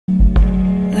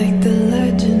like the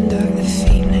legend of the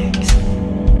phoenix.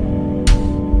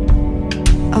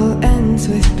 All ends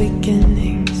with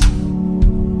beginnings.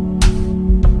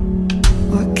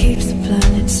 What keeps the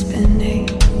planet spinning?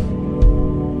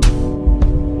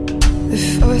 The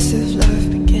force of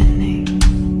love beginning.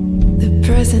 The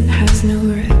present has no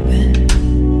ribbon.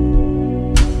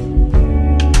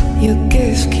 Your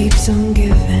gift keeps on giving.